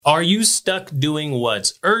Are you stuck doing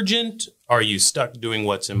what's urgent? Are you stuck doing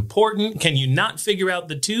what's important? Can you not figure out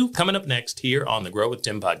the two? Coming up next here on the Grow with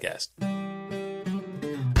Tim podcast.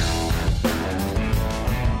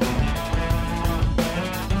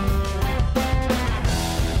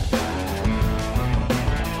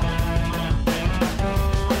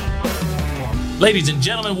 Ladies and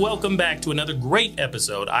gentlemen, welcome back to another great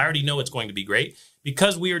episode. I already know it's going to be great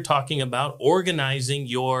because we are talking about organizing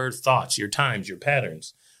your thoughts, your times, your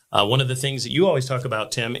patterns. One of the things that you always talk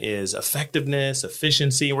about, Tim, is effectiveness,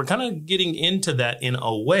 efficiency. We're kind of getting into that in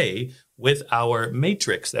a way with our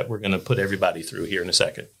matrix that we're going to put everybody through here in a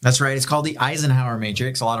second. That's right. It's called the Eisenhower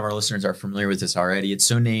matrix. A lot of our listeners are familiar with this already. It's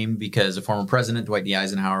so named because the former president, Dwight D.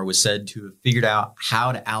 Eisenhower, was said to have figured out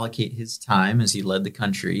how to allocate his time as he led the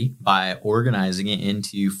country by organizing it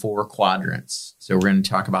into 4 quadrants. So we're going to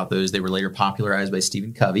talk about those. They were later popularized by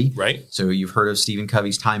Stephen Covey. Right. So you've heard of Stephen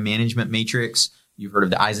Covey's time management matrix. You've heard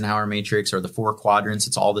of the Eisenhower matrix or the 4 quadrants.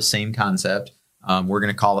 It's all the same concept. We're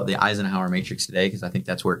going to call it the Eisenhower matrix today because I think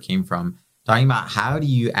that's where it came from. Talking about how do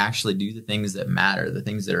you actually do the things that matter, the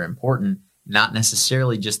things that are important, not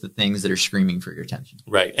necessarily just the things that are screaming for your attention.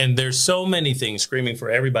 Right. And there's so many things screaming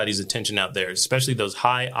for everybody's attention out there, especially those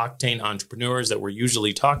high-octane entrepreneurs that we're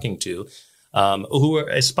usually talking to who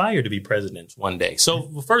aspire to be presidents one day.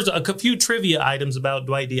 So first, a few trivia items about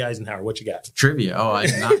Dwight D. Eisenhower. What you got? Trivia. Oh, I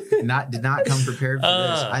did not come prepared for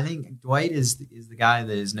this. I think Dwight is the guy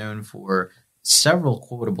that is known for several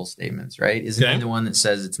quotable statements, right? Isn't he the one that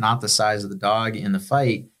says it's not the size of the dog in the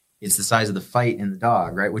fight, it's the size of the fight in the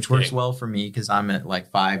dog, right? Which works well for me because I'm at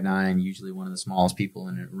like 5'9", usually one of the smallest people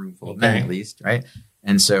in a room full of men at least, right?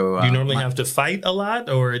 And so do you normally have to fight a lot,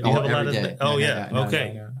 or do you have a lot of?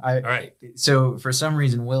 No. All right. So for some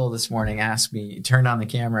reason, Will this morning turned on the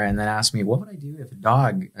camera and then asked me, what would I do if a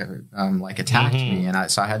dog attacked me? And I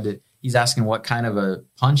had to. He's asking what kind of a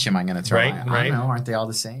punch am I going to throw? I don't know. Aren't they all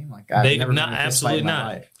the same? Like I've never not absolutely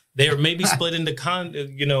not. They are maybe split into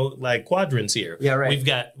quadrants here. Yeah,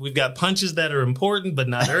 right. We've got punches that are important but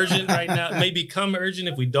not urgent right now. It may become urgent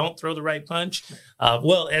if we don't throw the right punch.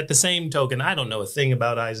 Well, at the same token, I don't know a thing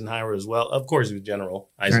about Eisenhower as well. Of course, he was General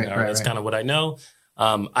Eisenhower. That's kind of what I know.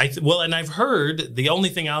 And I've heard the only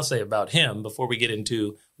thing I'll say about him before we get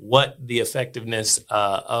into what the effectiveness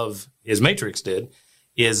of his matrix did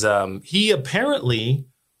is he apparently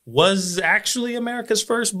was actually America's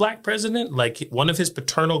first black president. Like one of his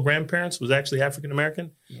paternal grandparents was actually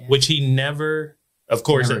African-American, which he never, of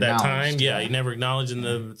course, at that time. He never acknowledged in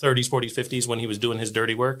the 30s, 40s, 50s when he was doing his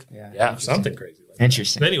dirty work. Yeah, something crazy.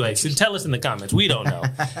 Interesting. But anyway, so tell us in the comments. We don't know.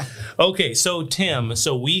 Okay, so Tim,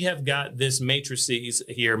 we have got this matrices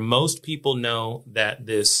here. Most people know that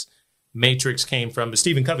this matrix came from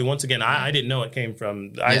Stephen Covey. Once again, I didn't know it came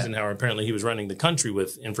from Eisenhower. Apparently, he was running the country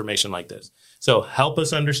with information like this. So help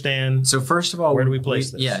us understand. So first of all, where do we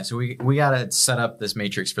place this? Yeah, so we got to set up this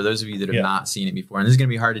matrix for those of you that have not seen it before. And this is going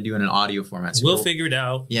to be hard to do in an audio format. So we'll figure it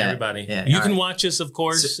out, everybody. Yeah, you can watch us, of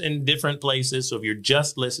course, in different places. So if you're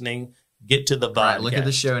just listening, get to the podcast. Right, look at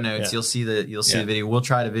the show notes. You'll see the video. We'll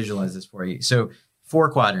try to visualize this for you. So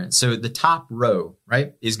 4 quadrants. So the top row,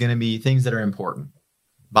 right, is going to be things that are important.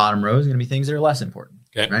 Bottom row is going to be things that are less important.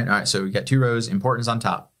 Okay. Right. All right. So we got 2 rows. Importance on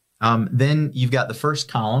top. Then you've got the first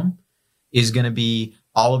column is going to be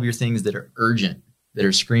all of your things that are urgent, that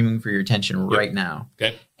are screaming for your attention right now.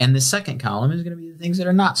 Okay. And the second column is going to be the things that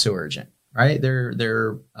are not so urgent. Right.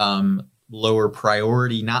 They're lower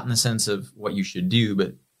priority, not in the sense of what you should do,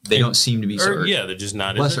 but they don't seem to be so urgent. Yeah, they're just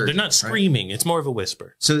not. They're not screaming. Right? It's more of a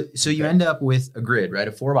whisper. So you end up with a grid, right,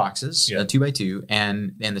 of 4 boxes, 2 by 2,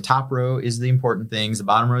 and the top row is the important things. The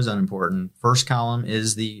bottom row is unimportant. First column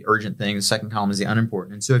is the urgent things. The second column is the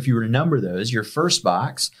unimportant. And so if you were to number those, your first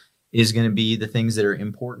box is going to be the things that are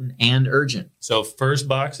important and urgent. So first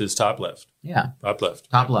box is top left. Yeah. Top left.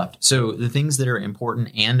 Top left. So the things that are important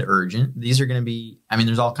and urgent, these are going to be,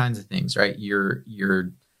 there's all kinds of things, right?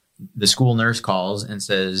 The school nurse calls and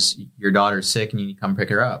says, your daughter's sick and you need to come pick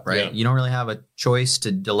her up, right? Yeah. You don't really have a choice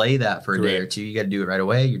to delay that for a day or two. You got to do it right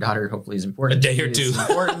away. Your daughter hopefully is important. A day or two.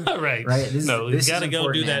 Important, right. This you got to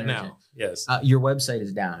go do that now. Yes. Your website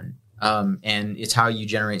is down and it's how you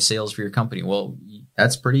generate sales for your company. Well,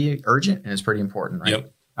 that's pretty urgent and it's pretty important, right?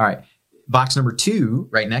 Yep. All right. Box number 2,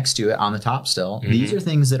 right next to it on the top still. Mm-hmm. These are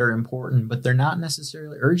things that are important, but they're not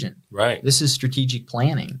necessarily urgent. Right. This is strategic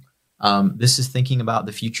planning. This is thinking about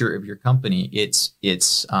the future of your company. It's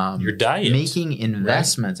your diet, making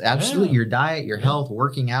investments. Right. Absolutely. Yeah. Your diet, your health,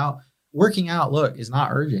 working out. Working out, look, is not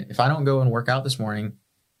urgent. If I don't go and work out this morning,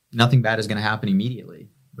 nothing bad is going to happen immediately.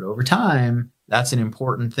 But over time, that's an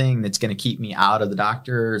important thing that's going to keep me out of the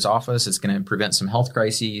doctor's office. It's going to prevent some health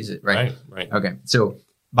crises. Right. Right. Okay. So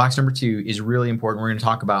box number 2 is really important. We're going to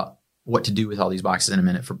talk about what to do with all these boxes in a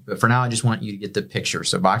minute. But for now, I just want you to get the picture.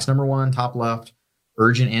 So box number 1, top left,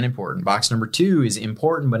 urgent and important. Box number 2 is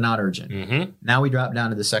important but not urgent. Mm-hmm. Now we drop down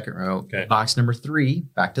to the second row. Okay. Box number 3,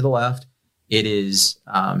 back to the left, it is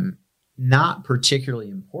not particularly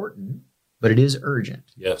important, but it is urgent.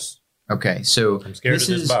 Yes. Okay, so I'm scared of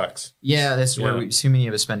this box. Yeah, that's where too many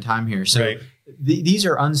of us spend time here. So these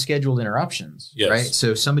are unscheduled interruptions, right? So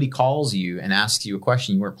if somebody calls you and asks you a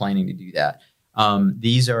question, you weren't planning to do that.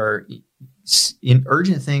 These are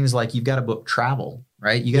urgent things like you've got to book travel,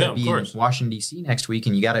 right? You got to be in Washington, D.C. next week,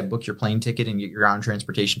 and you got to book your plane ticket and get your ground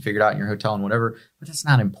transportation figured out in your hotel and whatever. But that's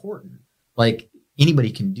not important. Like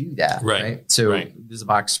anybody can do that, right? So this is a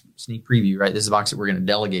box sneak preview, right? This is a box that we're going to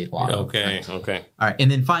delegate a lot. Okay. All right.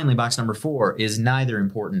 And then finally, box number 4 is neither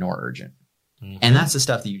important nor urgent. Mm-hmm. And that's the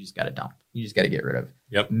stuff that you just got to dump. You just got to get rid of.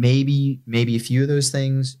 Yep. Maybe a few of those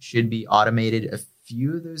things should be automated. A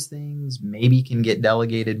few of those things maybe can get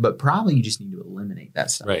delegated, but probably you just need to eliminate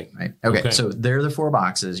that stuff. Right. Okay. So there are the 4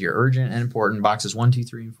 boxes. Your urgent and important boxes 1, 2,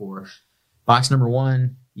 3, and 4. Box number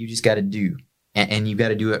 1, you just got to do, and you've got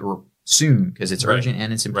to do it soon because it's urgent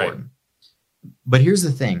and it's important. But here's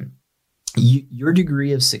the thing. Your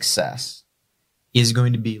degree of success is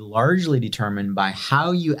going to be largely determined by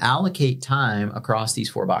how you allocate time across these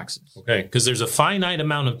 4 boxes. Okay, because there's a finite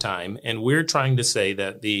amount of time, and we're trying to say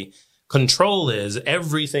that the control is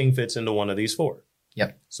everything fits into one of these 4.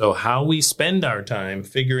 Yep. So how we spend our time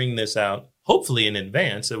figuring this out, hopefully in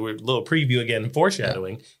advance, so we're a little preview again,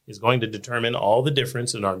 foreshadowing, is going to determine all the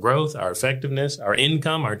difference in our growth, our effectiveness, our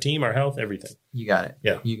income, our team, our health, everything. You got it.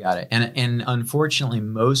 Yeah. You got it. And unfortunately,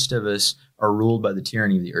 most of us are ruled by the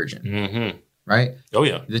tyranny of the urgent. Mm-hmm. Right? Oh,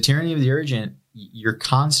 yeah. The tyranny of the urgent, you're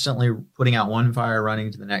constantly putting out one fire,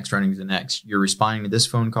 running to the next. You're responding to this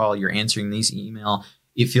phone call. You're answering this email.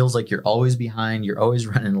 It feels like you're always behind. You're always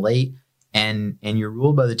running late. And you're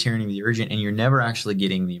ruled by the tyranny of the urgent, and you're never actually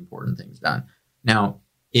getting the important things done. Now,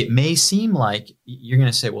 it may seem like you're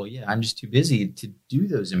going to say, well, yeah, I'm just too busy to do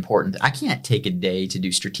those important things. I can't take a day to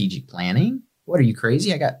do strategic planning. What, are you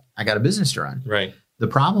crazy? I got a business to run. Right. The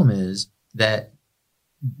problem is that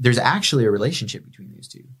there's actually a relationship between these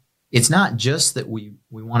two. It's not just that we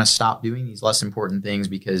want to stop doing these less important things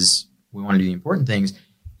because we want to do the important things.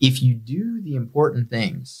 If you do the important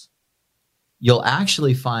things, you'll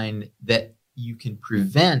actually find that you can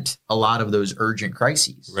prevent a lot of those urgent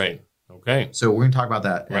crises. Right. Okay. So we're going to talk about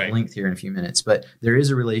that at length here in a few minutes. But there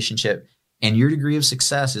is a relationship, and your degree of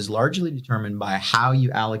success is largely determined by how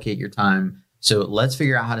you allocate your time. So let's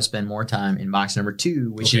figure out how to spend more time in box number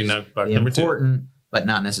 2, which is important, but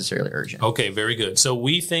not necessarily urgent. Okay, very good. So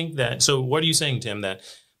we think that, so what are you saying, Tim, that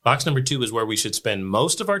box number 2 is where we should spend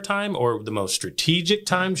most of our time, or the most strategic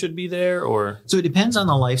time should be there, or? So it depends on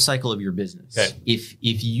the life cycle of your business. Okay.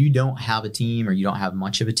 If you don't have a team or you don't have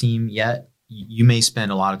much of a team yet, you may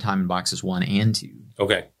spend a lot of time in boxes 1 and 2.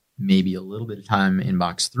 Okay. Maybe a little bit of time in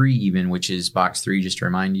box 3 even, which is box 3, just to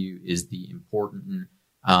remind you, is the important,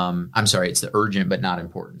 it's the urgent but not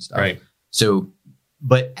important stuff. Right. So,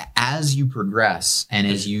 but as you progress and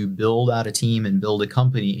as you build out a team and build a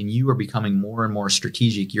company and you are becoming more and more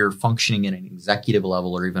strategic, you're functioning at an executive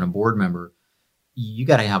level or even a board member, you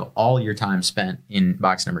got to have all your time spent in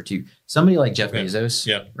box number 2. Somebody like Jeff Bezos,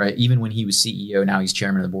 right? Even when he was CEO, now he's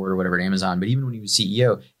chairman of the board or whatever at Amazon, but even when he was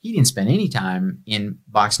CEO, he didn't spend any time in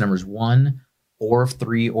box numbers 1 or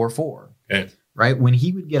 3 or 4, right? When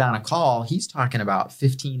he would get on a call, he's talking about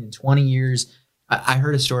 15 and 20 years. I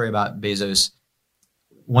heard a story about Bezos.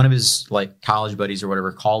 One of his college buddies or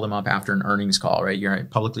whatever called him up after an earnings call, right? You're a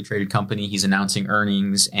publicly traded company. He's announcing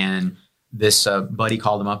earnings, and this buddy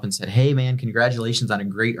called him up and said, "Hey man, congratulations on a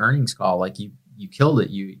great earnings call. Like you killed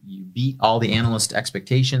it. You beat all the analyst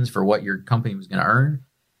expectations for what your company was going to earn."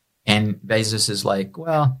 And Bezos is like,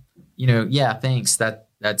 "Well, yeah, thanks.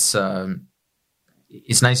 That's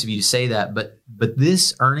it's nice of you to say that, but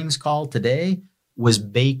this earnings call today was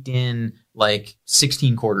baked in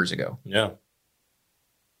 16 quarters ago." Yeah.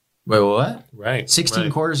 Wait, what? Right.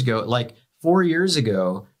 16 quarters ago, 4 years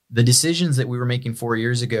ago, the decisions that we were making 4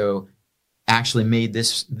 years ago actually made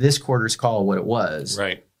this quarter's call what it was.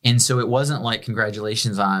 Right. And so it wasn't like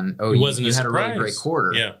congratulations on, you had a really great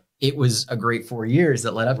quarter. Yeah. It was a great 4 years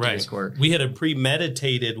that led up to this quarter. We had a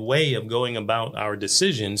premeditated way of going about our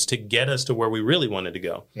decisions to get us to where we really wanted to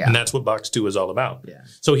go. Yeah. And that's what box 2 is all about. Yeah.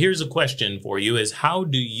 So here's a question for you is, how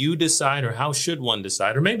do you decide, or how should one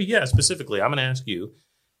decide? Or maybe, specifically, I'm going to ask you,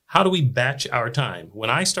 how do we batch our time? When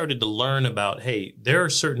I started to learn about, hey, there are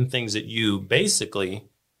certain things that you basically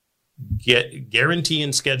guarantee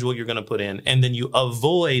and schedule you're going to put in, and then you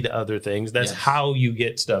avoid other things. That's how you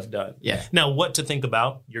get stuff done. Yeah. Now, what to think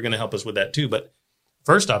about, you're going to help us with that too. But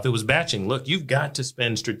first off, it was batching. Look, you've got to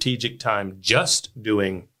spend strategic time just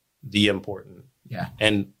doing the important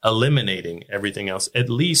and eliminating everything else, at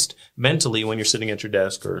least mentally when you're sitting at your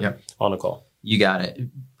desk or on a call. You got it.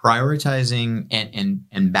 Prioritizing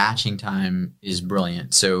and batching time is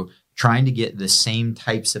brilliant. So trying to get the same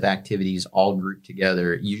types of activities all grouped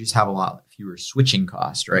together, you just have a lot fewer switching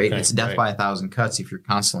costs, right? It's death by 1,000 cuts if you're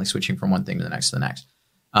constantly switching from one thing to the next to the next.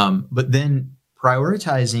 But then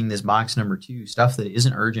prioritizing this box number 2, stuff that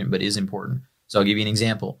isn't urgent but is important. So I'll give you an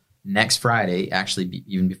example. Next Friday, actually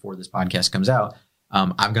even before this podcast comes out,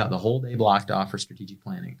 I've got the whole day blocked off for strategic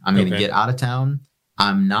planning. I'm going to get out of town.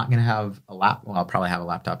 I'm not going to have a laptop. Well, I'll probably have a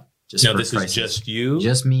laptop just for this crisis. Is just you?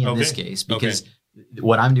 Just me in this case, because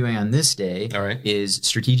what I'm doing on this day is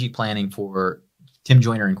strategic planning for Tim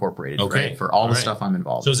Joyner Incorporated, right? For all the stuff I'm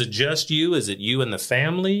involved in. So is it just you? Is it you and the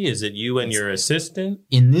family? Is it you and your assistant?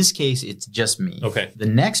 In this case, it's just me. Okay. The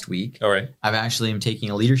next week, I've actually am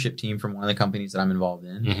taking a leadership team from one of the companies that I'm involved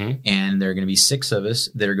in, and there are going to be 6 of us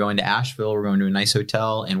that are going to Asheville. We're going to a nice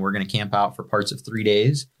hotel, and we're going to camp out for parts of 3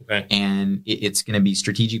 days. Okay. And it's going to be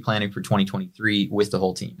strategic planning for 2023 with the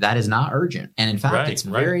whole team. That is not urgent. And in fact, it's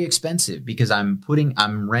very expensive because I'm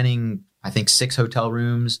renting, I think, 6 hotel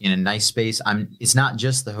rooms in a nice space. It's not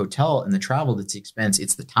just the hotel and the travel that's the expense.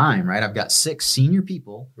 It's the time, right? I've got 6 senior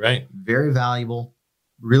people, very valuable,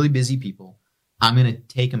 really busy people. I'm going to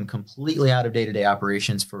take them completely out of day-to-day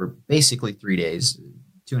operations for basically 3 days,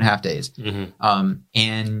 2.5 days.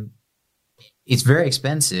 And it's very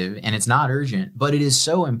expensive and it's not urgent, but it is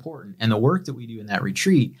so important. And the work that we do in that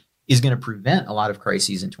retreat is going to prevent a lot of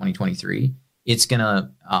crises in 2023. It's going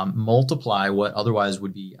to multiply what otherwise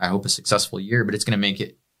would be, I hope, a successful year, but it's going to make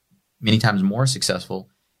it many times more successful.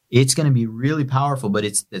 It's going to be really powerful, but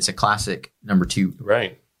it's a classic number 2.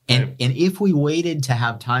 Right. And if we waited to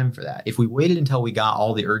have time for that, if we waited until we got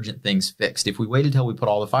all the urgent things fixed, if we waited until we put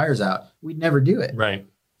all the fires out, we'd never do it. Right.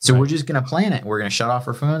 So we're just going to plan it. We're going to shut off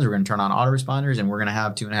our phones. We're going to turn on autoresponders, and we're going to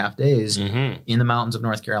have 2.5 days in the mountains of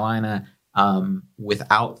North Carolina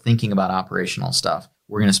without thinking about operational stuff.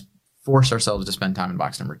 We're going to force ourselves to spend time in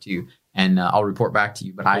box number 2. And I'll report back to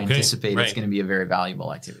you, but I anticipate it's going to be a very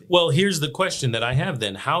valuable activity. Well, here's the question that I have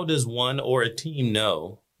then. How does one or a team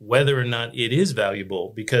know whether or not it is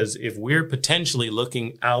valuable? Because if we're potentially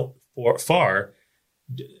looking out for far,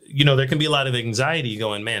 there can be a lot of anxiety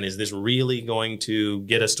going, man, is this really going to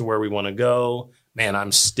get us to where we want to go? Man,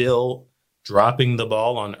 I'm still dropping the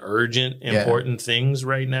ball on urgent, important things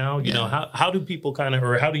right now. You know, how do people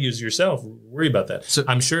or how do you yourself worry about that? So,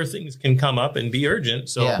 I'm sure things can come up and be urgent.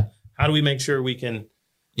 So how do we make sure we can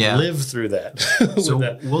live through that?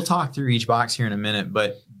 So we'll talk through each box here in a minute,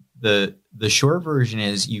 but the short version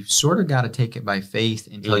is you've sort of got to take it by faith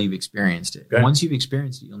until you've experienced it. Okay. Once you've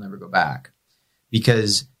experienced it, you'll never go back.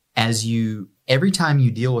 Because every time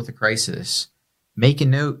you deal with a crisis, make a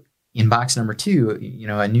note in box number 2,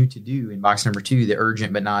 a new to do in box number 2, the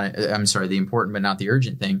important but not the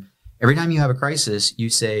urgent thing. Every time you have a crisis, you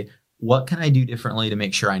say, what can I do differently to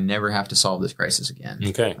make sure I never have to solve this crisis again?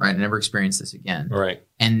 Okay. Right. I never experience this again. Right.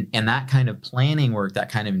 And that kind of planning work, that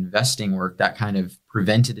kind of investing work, that kind of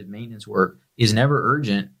preventative maintenance work is never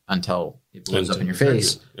urgent until it blows up in your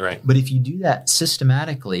face. Right. But if you do that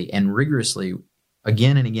systematically and rigorously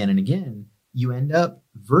again and again and again, you end up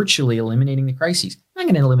virtually eliminating the crises. Not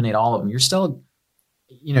going to eliminate all of them. You're still,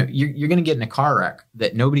 you're going to get in a car wreck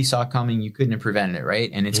that nobody saw coming. You couldn't have prevented it,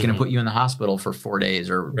 right? And it's going to put you in the hospital for 4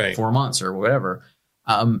 days or 4 months or whatever.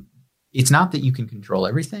 It's not that you can control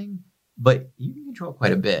everything, but you can control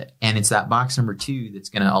quite a bit. And it's that box number 2 that's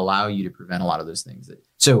going to allow you to prevent a lot of those things.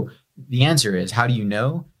 So the answer is, how do you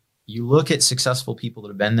know? You look at successful people that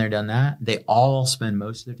have been there, done that. They all spend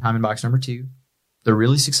most of their time in box number 2. The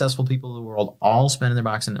really successful people in the world all spend in their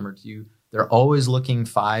box in number 2. They're always looking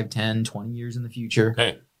 5, 10, 20 years in the future.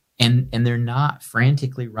 Okay. And they're not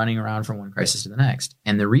frantically running around from one crisis to the next.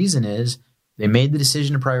 And the reason is they made the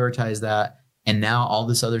decision to prioritize that. And now all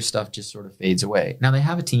this other stuff just sort of fades away. Now they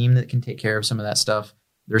have a team that can take care of some of that stuff.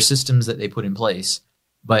 There are systems that they put in place.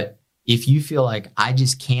 But if you feel like I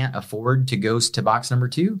just can't afford to go to box number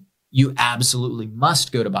 2, you absolutely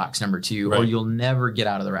must go to box number 2 or you'll never get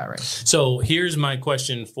out of the rat race. So here's my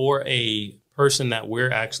question for a person that we're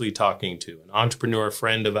actually talking to, an entrepreneur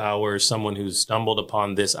friend of ours, someone who's stumbled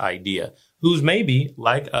upon this idea, who's maybe,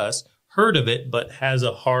 like us, heard of it, but has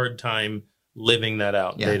a hard time living that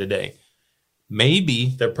out day to day.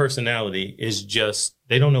 maybe their personality is just,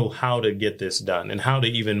 they don't know how to get this done and how to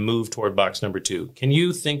even move toward box number 2. Can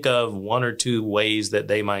you think of 1 or 2 ways that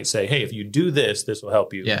they might say, hey, if you do this, this will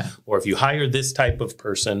help you. Yeah. Or if you hire this type of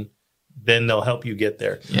person, then they'll help you get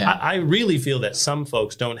there. Yeah. I really feel that some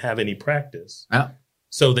folks don't have any practice. Yeah.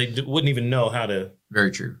 So they wouldn't even know how to.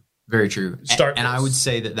 Very true. Very true. And I would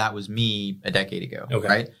say that was me a decade ago,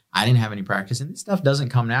 right? I didn't have any practice, and this stuff doesn't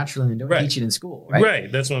come naturally, and they don't teach it in school, right?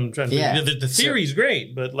 Right. That's what I'm trying to do. The theory's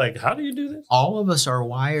great, but like, how do you do this? All of us are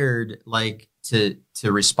wired like to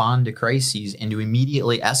respond to crises and to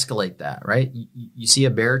immediately escalate that, right? You see a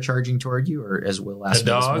bear charging toward you, or as Will asked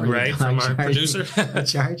me this morning, right? From our producer.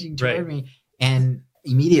 charging toward me, and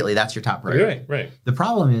immediately that's your top priority. Right. The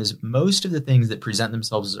problem is most of the things that present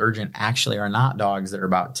themselves as urgent actually are not dogs that are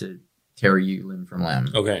about to tear you limb from limb.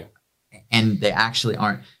 Okay. And they actually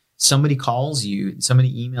aren't. Somebody calls you,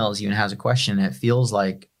 somebody emails you and has a question, and it feels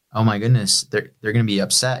like, oh my goodness, they're going to be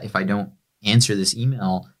upset if I don't answer this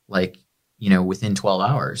email, like, within 12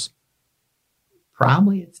 hours.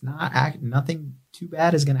 Probably it's nothing too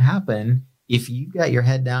bad is going to happen. If you've got your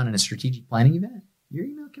head down in a strategic planning event, your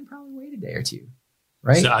email can probably wait a day or two.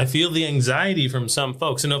 Right. So I feel the anxiety from some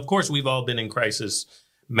folks. And of course, we've all been in crisis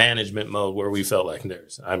management mode where we felt like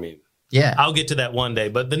I'll get to that one day.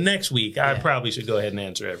 But the next week, I probably should go ahead and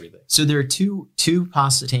answer everything. So there are two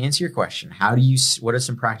possible, to answer your question, what are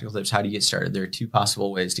some practical tips? How do you get started? There are 2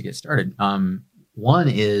 possible ways to get started. One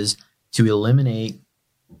is to eliminate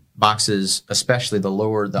boxes, especially the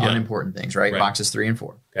unimportant things, right? Boxes 3 and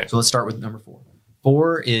 4. Okay. So let's start with number 4.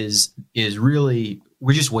 4 is really,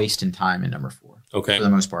 we're just wasting time in number 4. Okay. For the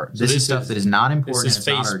most part. So this is stuff that is not important. This is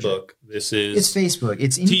Facebook. It's Facebook.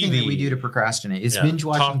 It's anything TV. That we do to procrastinate. It's binge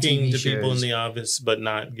watching talking TV to shows. people in the office, but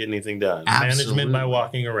not getting anything done. Absolutely. Management by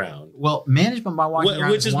walking around. Well, management by walking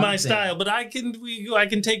around, which is my style, but I can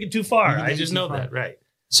take it too far. I just know that, right?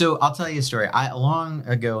 So I'll tell you a story. Long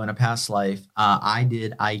ago in a past life, I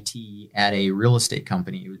did IT at a real estate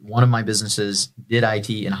company. One of my businesses did IT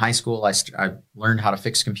in high school. I learned how to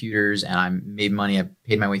fix computers, and I made money. I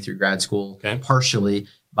paid my way through grad school partially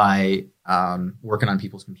by working on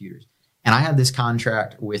people's computers. And I had this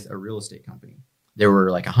contract with a real estate company. There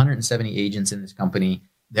were like 170 agents in this company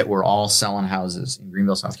that were all selling houses in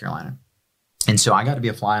Greenville, South Carolina. And so I got to be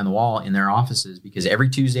a fly on the wall in their offices because every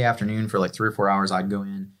Tuesday afternoon for like 3 or 4 hours, I'd go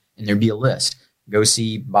in and there'd be a list. Go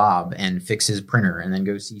see Bob and fix his printer, and then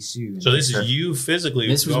go see Sue. So this is you physically going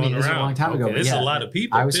around. This was a long time ago. This is a lot of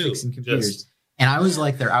people, I was fixing computers. And I was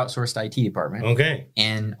like their outsourced IT department. Okay.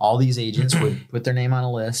 And all these agents would put their name on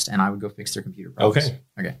a list, and I would go fix their computer problems.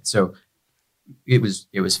 Okay. So it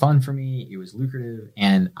was fun for me. It was lucrative,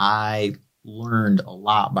 and I learned a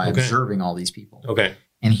lot by observing all these people. Okay.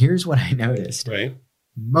 And here's what I noticed. Right.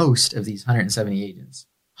 Most of these 170 agents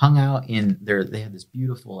hung out in they had this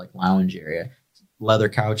beautiful like lounge area, leather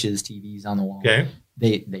couches, TVs on the wall. Okay.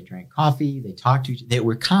 They drank coffee. They talked to each other. They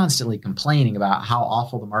were constantly complaining about how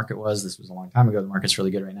awful the market was. This was a long time ago. The market's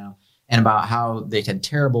really good right now. And about how they had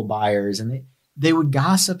terrible buyers. And they would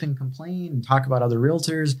gossip and complain and talk about other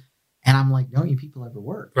realtors. And I'm like, don't you people ever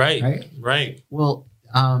work? Right. Well,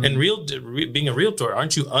 and being a realtor,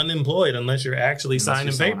 aren't you unemployed unless you're actually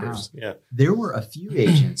signing papers? Yeah. There were a few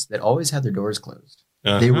agents that always had their doors closed.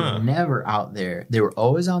 They were never out there. They were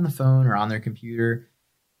always on the phone or on their computer.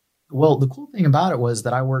 Well, the cool thing about it was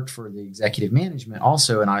that I worked for the executive management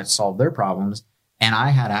also, and I solved their problems. And I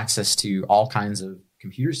had access to all kinds of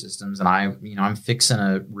computer systems, and I'm fixing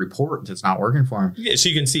a report that's not working for them. Yeah, so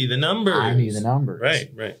you can see the numbers. I knew the numbers.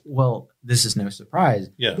 Right. Well, this is no surprise.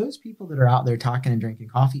 Yeah. Those people that are out there talking and drinking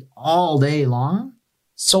coffee all day long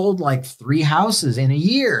sold like 3 houses in a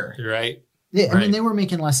year. Right. I mean, they were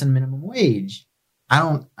making less than minimum wage.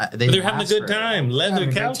 They're having a good time.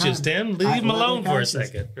 Leather couches, Tim. Leave them alone for a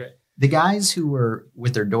second. Right. The guys who were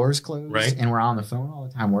with their doors closed and were on the phone all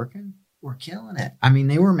the time working were killing it. I mean,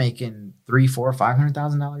 they were making $300,000, $400,000,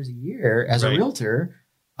 $500,000 a year as a realtor.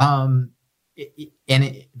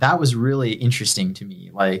 That was really interesting to me.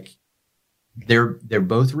 Like they're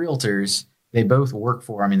both realtors. They both work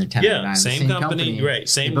for, they're 1099. Same company, right.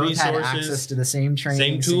 Same they both resources. had access to the same training,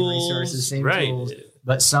 same tools, same resources, same right. tools.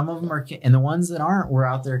 But some of them are, and the ones that aren't, were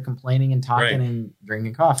out there complaining and talking and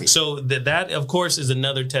drinking coffee. So that, of course, is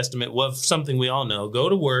another testament of something we all know. Go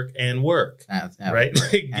to work and work. Right?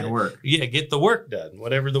 And work. Yeah, get the work done,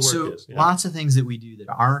 whatever the work is. Yeah. Lots of things that we do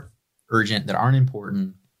that aren't urgent, that aren't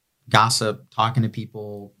important. Gossip, talking to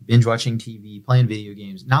people, binge watching TV, playing video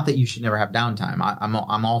games. Not that you should never have downtime.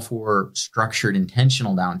 I'm all for structured,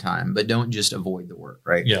 intentional downtime, but don't just avoid the work,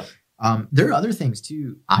 right? Yeah. There are other things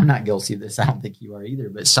too. I'm not guilty of this. I don't think you are either.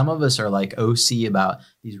 But some of us are like OC about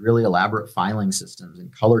these really elaborate filing systems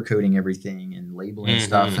and color coding everything and labeling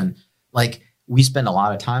stuff. And like we spend a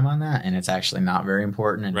lot of time on that, and it's actually not very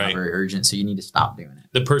important and not very urgent. So you need to stop doing it.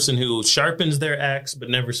 The person who sharpens their axe but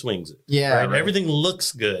never swings it. Yeah, right? Everything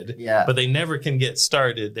looks good. Yeah, but they never can get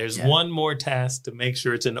started. There's one more task to make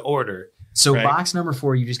sure it's in order. So box number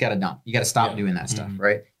 4, you just got to dump. You got to stop doing that stuff,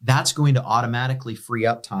 right? That's going to automatically free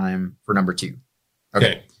up time for number 2.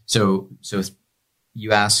 Okay. So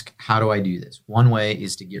you ask, how do I do this? One way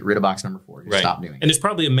is to get rid of box number 4. Just stop doing it. And it's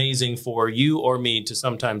probably amazing for you or me to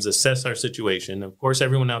sometimes assess our situation. Of course,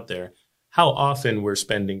 everyone out there, how often we're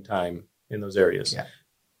spending time in those areas. Yeah.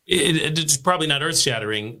 It's probably not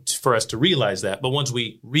earth-shattering for us to realize that. But once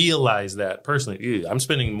we realize that personally, I'm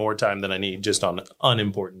spending more time than I need just on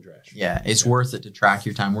unimportant trash. Yeah, it's worth it to track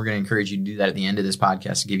your time. We're going to encourage you to do that at the end of this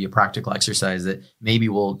podcast to give you a practical exercise that maybe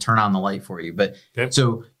will turn on the light for you. But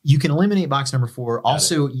so you can eliminate box number 4.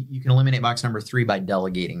 Also, you can eliminate box number 3 by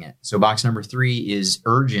delegating it. So box number 3 is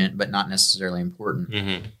urgent, but not necessarily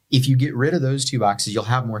important. If you get rid of those 2 boxes, you'll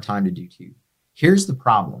have more time to do 2. Here's the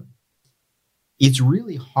problem. It's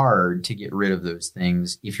really hard to get rid of those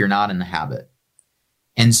things if you're not in the habit.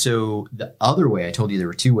 And so the other way, I told you there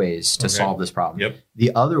were 2 ways to solve this problem.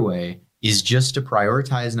 The other way is just to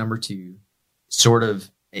prioritize number 2, sort of,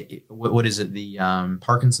 what is it? The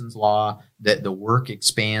Parkinson's law, that the work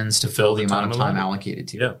expands to fill the amount of time allocated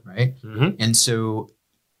to it, right? And so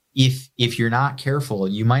if you're not careful,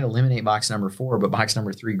 you might eliminate box number 4, but box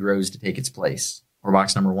number 3 grows to take its place, or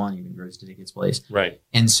box number 1 even grows to take its place. Right.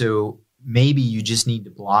 And so maybe you just need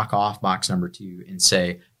to block off box number 2 and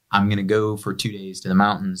say, I'm going to go for 2 days to the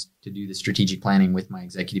mountains to do the strategic planning with my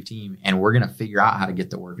executive team. And we're going to figure out how to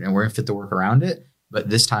get the work, and we're going to fit the work around it. But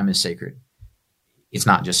this time is sacred. It's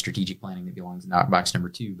not just strategic planning that belongs in box number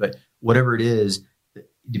 2, but whatever it is,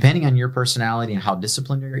 depending on your personality and how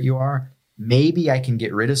disciplined you are, maybe I can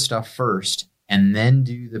get rid of stuff first and then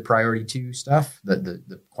do the priority 2 stuff,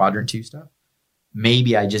 the quadrant 2 stuff.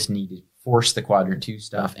 Maybe I just need to force the quadrant 2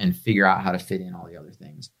 stuff and figure out how to fit in all the other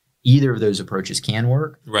things. Either of those approaches can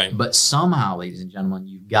work. Right. But somehow, ladies and gentlemen,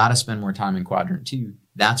 you've got to spend more time in quadrant 2.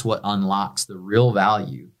 That's what unlocks the real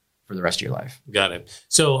value for the rest of your life. Got it.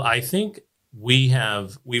 So I think we've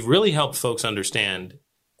really helped folks understand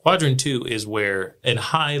quadrant 2 is where a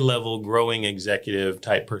high level growing executive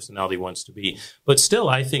type personality wants to be. But still,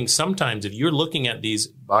 I think sometimes if you're looking at these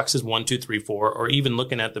boxes 1, 2, 3, 4, or even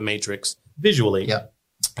looking at the matrix visually,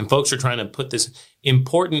 and folks are trying to put this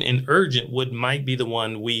important and urgent might be the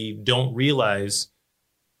one we don't realize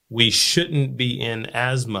we shouldn't be in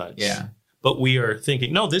as much. Yeah. But we are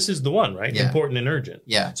thinking, no, this is the one, right? Yeah. Important and urgent.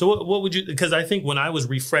 Yeah. So what would you, because I think when I was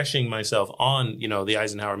refreshing myself on, the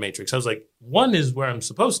Eisenhower matrix, I was like, 1 is where I'm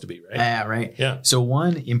supposed to be, right? Yeah, right. Yeah. So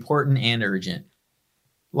 1, important and urgent.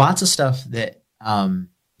 Lots of stuff that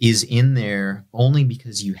is in there only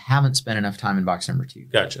because you haven't spent enough time in box number 2.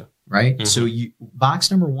 Gotcha. Right? So box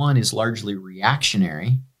number 1 is largely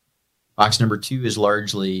reactionary. Box number 2 is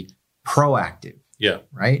largely proactive. Yeah.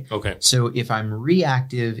 Right? Okay. So if I'm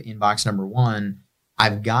reactive in box number 1,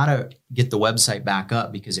 I've got to get the website back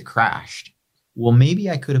up because it crashed. Well, maybe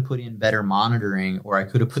I could have put in better monitoring, or I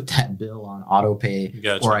could have put that bill on auto pay,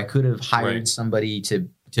 or I could have hired somebody to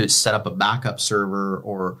set up a backup server,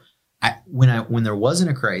 or when there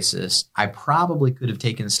wasn't a crisis, I probably could have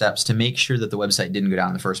taken steps to make sure that the website didn't go down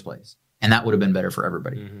in the first place. And that would have been better for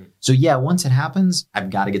everybody. So yeah, once it happens,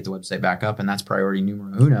 I've got to get the website back up, and that's priority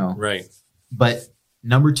numero uno. Right. But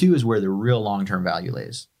number 2 is where the real long-term value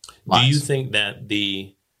lies. Do you think that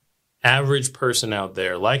the average person out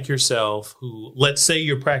there, like yourself, who, let's say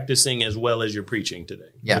you're practicing as well as you're preaching today,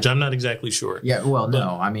 which I'm not exactly sure. Yeah, well,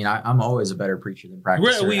 no. I mean, I'm always a better preacher than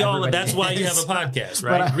practicer. That's why you have a podcast,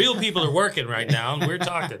 right? Real people are working right now, and we're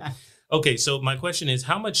talking. Okay, so my question is,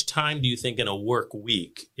 how much time do you think in a work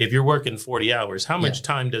week, if you're working 40 hours, how much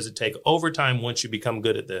time does it take overtime once you become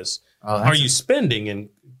good at this? Are you spending in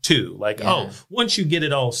 2? Once you get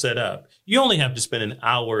it all set up, you only have to spend an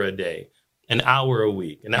hour a day, an hour a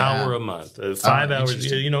week, an hour a month, 5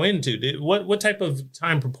 hours, into what type of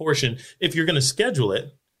time proportion, if you're going to schedule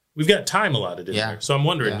it, we've got time allotted in there. So I'm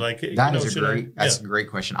wondering, that's a great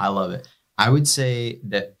question. I love it. I would say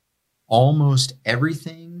that almost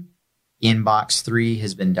everything in box 3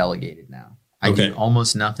 has been delegated now. I do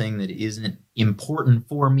almost nothing that isn't important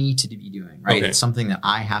for me to be doing, right? It's something that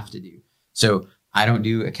I have to do. So I don't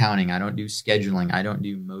do accounting. I don't do scheduling. I don't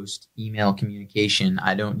do most email communication.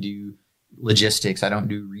 I don't do logistics. I don't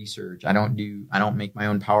do research. I don't make my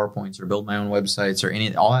own PowerPoints or build my own websites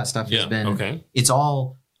or all that stuff has been, it's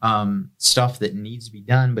all stuff that needs to be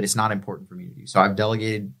done, but it's not important for me to do. So I've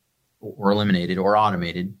delegated or eliminated or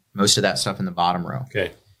automated most of that stuff in the bottom row.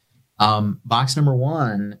 Okay. Box number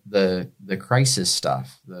 1, the crisis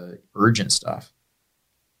stuff, the urgent stuff.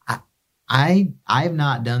 I have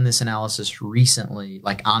not done this analysis recently,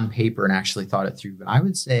 like on paper, and actually thought it through, but I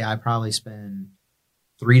would say I probably spend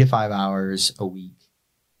 3 to 5 hours a week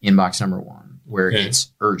in box number 1 where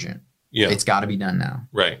it's urgent. Yeah. It's got to be done now.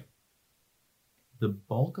 Right. The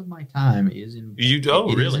bulk of my time is in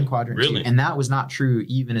really? in quadrant 2. And that was not true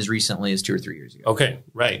even as recently as 2 or 3 years ago. Okay,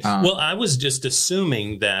 right. Well, I was just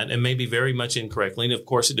assuming that, and maybe very much incorrectly, and of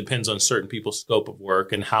course it depends on certain people's scope of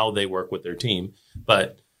work and how they work with their team,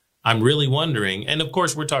 but I'm really wondering, and of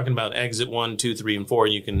course we're talking about exit 1, 2, 3, and 4.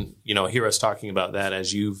 You can, hear us talking about that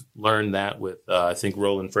as you've learned that with, I think,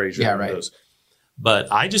 Roland Frazier. Yeah, right. Those.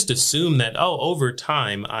 But I just assume that, over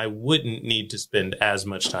time, I wouldn't need to spend as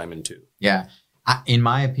much time in 2. Yeah. In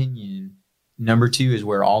my opinion, number 2 is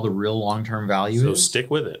where all the real long-term value is. So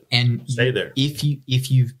stick with it and stay there.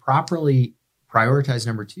 If you've properly prioritized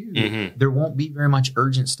number 2, there won't be very much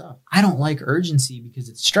urgent stuff. I don't like urgency because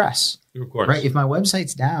it's stress. Of course. Right? If my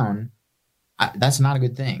website's down, that's not a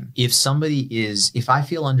good thing. If I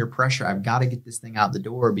feel under pressure, I've got to get this thing out the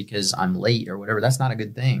door because I'm late or whatever, that's not a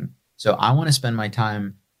good thing. So I want to spend my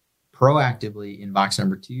time proactively in box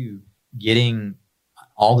number 2, getting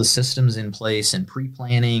all the systems in place and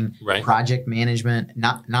pre-planning, project management.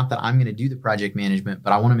 Not that I'm going to do the project management,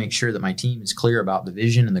 but I want to make sure that my team is clear about the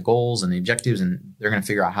vision and the goals and the objectives, and they're going to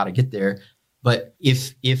figure out how to get there. But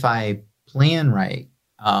if I plan right,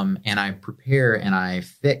 and I prepare and I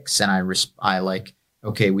fix and I like,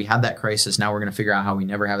 okay, we had that crisis. Now we're going to figure out how we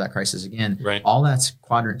never have that crisis again. Right. All that's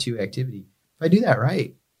quadrant 2 activity. If I do that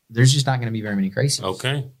right, there's just not going to be very many crises.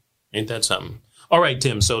 Okay. Ain't that something? All right,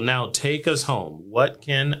 Tim. So now take us home. What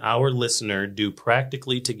can our listener do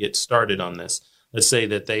practically to get started on this? Let's say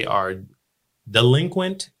that they are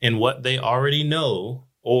delinquent in what they already know,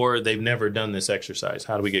 or they've never done this exercise.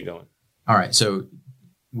 How do we get going? All right. So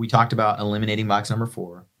we talked about eliminating box number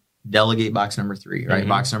 4, delegate box number 3, right?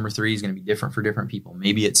 Box number 3 is going to be different for different people.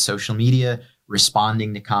 Maybe it's social media,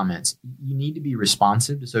 responding to comments. You need to be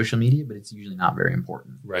responsive to social media, but it's usually not very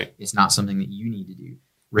important. Right. It's not something that you need to do.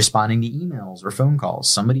 Responding to emails or phone calls.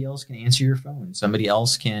 Somebody else can answer your phone. Somebody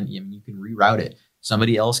else can, you can reroute it.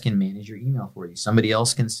 Somebody else can manage your email for you. Somebody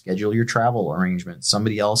else can schedule your travel arrangements.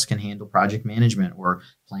 Somebody else can handle project management or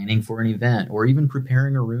planning for an event or even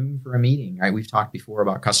preparing a room for a meeting, right? We've talked before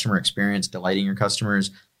about customer experience, delighting your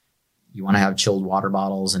customers. You want to have chilled water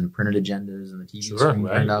bottles and printed agendas and the TV screen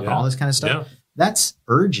turned up and all this kind of stuff. Yeah. That's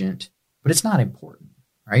urgent, but it's not important,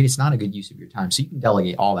 right? It's not a good use of your time. So you can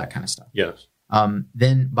delegate all that kind of stuff. Yes.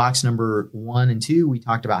 Then box number 1 and 2, we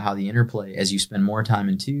talked about how the interplay, as you spend more time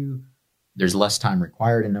in 2, there's less time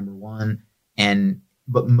required in number 1.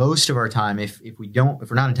 But most of our time, if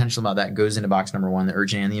we're not intentional about that, goes into box number 1, the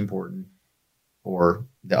urgent and the important, or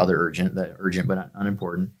the other urgent, the urgent but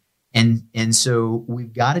unimportant. And so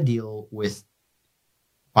we've got to deal with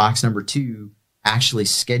box number 2, actually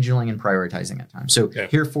scheduling and prioritizing that time. So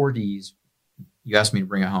here are 4 Ds. You asked me to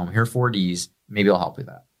bring it home. Here are 4 Ds. Maybe I'll help with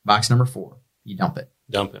that. Box number 4, you dump it.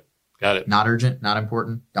 Dump it. Got it. Not urgent, not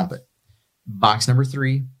important, dump it. Box number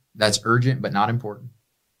 3, that's urgent but not important.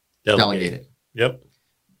 Delegate it. Yep.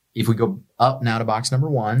 If we go up now to box number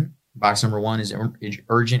 1 is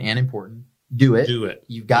urgent and important. Do it.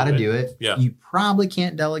 You've got to do it. Yeah. You probably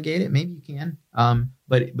can't delegate it. Maybe you can.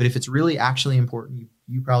 But if it's really actually important,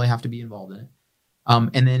 you probably have to be involved in it.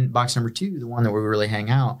 And then box number 2, the one that we really hang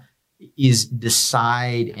out, is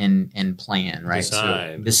decide and plan, right?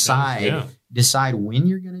 Decide when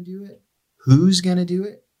you're going to do it, who's going to do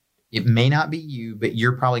it. It may not be you, but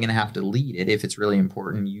you're probably going to have to lead it. If it's really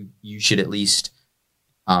important, you should at least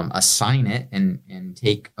assign it and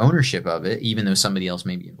take ownership of it, even though somebody else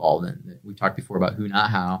may be involved in it. We've talked before about who, not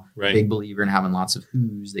how. Right. Big believer in having lots of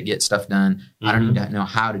who's that get stuff done. I don't need to know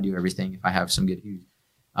how to do everything if I have some good who's.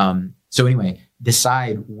 So anyway,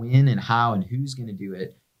 decide when and how and who's going to do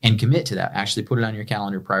it and commit to that. Actually put it on your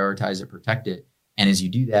calendar, prioritize it, protect it. And as you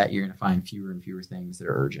do that, you're going to find fewer and fewer things that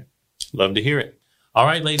are urgent. Love to hear it. All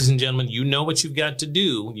right, ladies and gentlemen, you know what you've got to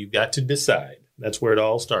do. You've got to decide. That's where it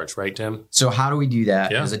all starts, right, Tim? So how do we do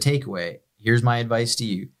that as a takeaway? Here's my advice to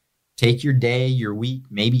you. Take your day, your week,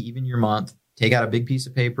 maybe even your month. Take out a big piece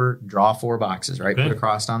of paper, draw 4 boxes, right? Okay. Put a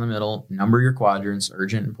cross down the middle, number your quadrants,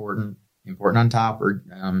 urgent, important on top, or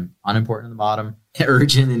unimportant on the bottom,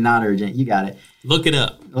 urgent and not urgent. You got it. Look it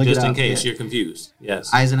up, just in case you're confused.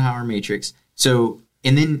 Yes. Eisenhower matrix. So,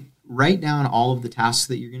 and then write down all of the tasks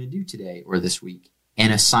that you're going to do today or this week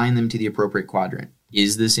and assign them to the appropriate quadrant.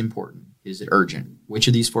 Is this important? Is it urgent? Which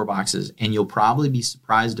of these 4 boxes? And you'll probably be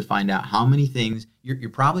surprised to find out how many things you're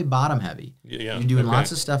probably bottom heavy. Yeah. You're doing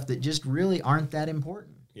lots of stuff that just really aren't that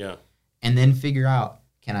important. Yeah. And then figure out,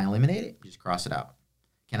 can I eliminate it? Just cross it out.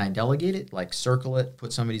 Can I delegate it? Like circle it,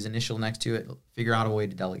 put somebody's initial next to it, figure out a way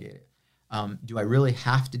to delegate it. Do I really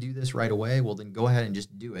have to do this right away? Well, then go ahead and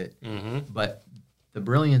just do it. But the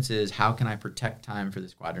brilliance is, how can I protect time for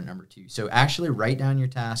this quadrant number 2? So actually write down your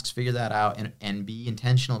tasks, figure that out, and be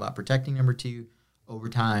intentional about protecting number 2. Over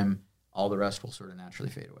time, all the rest will sort of naturally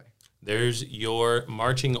fade away. There's your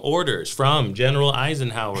marching orders from General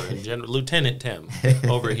Eisenhower and Lieutenant Tim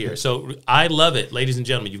over here. So I love it, ladies and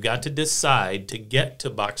gentlemen. You've got to decide to get to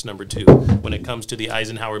box number 2 when it comes to the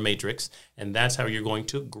Eisenhower matrix, and that's how you're going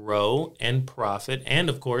to grow and profit and,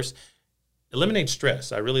 of course, eliminate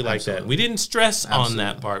stress. I really like that. We didn't stress on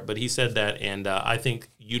that part, but he said that, and I think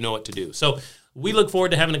you know what to do. So we look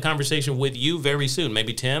forward to having a conversation with you very soon.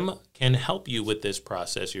 Maybe Tim can help you with this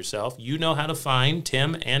process yourself. You know how to find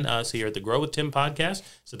Tim and us here at the Grow with Tim podcast.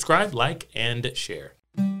 Subscribe, like, and share.